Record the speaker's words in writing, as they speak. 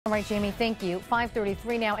All right, Jamie, thank you.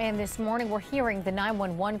 5:33 now, and this morning we're hearing the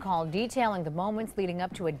 911 call detailing the moments leading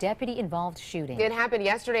up to a deputy-involved shooting. It happened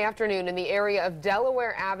yesterday afternoon in the area of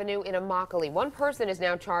Delaware Avenue in Immokalee. One person is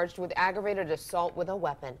now charged with aggravated assault with a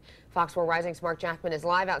weapon. Fox 4 Rising's Mark Jackman is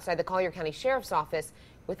live outside the Collier County Sheriff's Office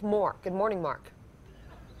with more. Good morning, Mark.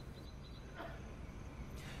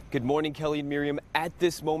 Good morning, Kelly and Miriam. At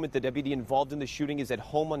this moment, the deputy involved in the shooting is at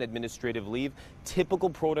home on administrative leave. Typical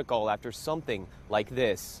protocol after something like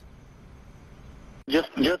this. Just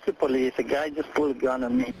the police. A guy just pulled a gun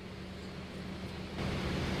on me.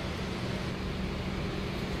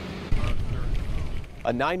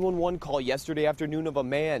 A 911 call yesterday afternoon of a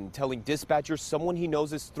man telling dispatchers someone he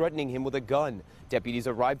knows is threatening him with a gun. Deputies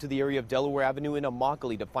arrived to the area of Delaware Avenue in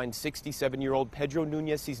Immokalee to find 67-year-old Pedro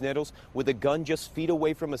Nunez Cisneros with a gun just feet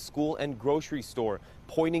away from a school and grocery store.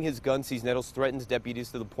 Pointing his gun, Cisneros threatens deputies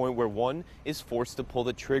to the point where one is forced to pull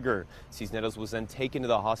the trigger. Cisneros was then taken to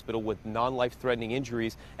the hospital with non-life-threatening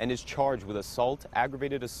injuries and is charged with assault,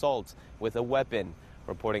 aggravated assault with a weapon.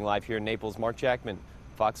 Reporting live here in Naples, Mark Jackman,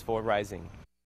 Fox 4 Rising.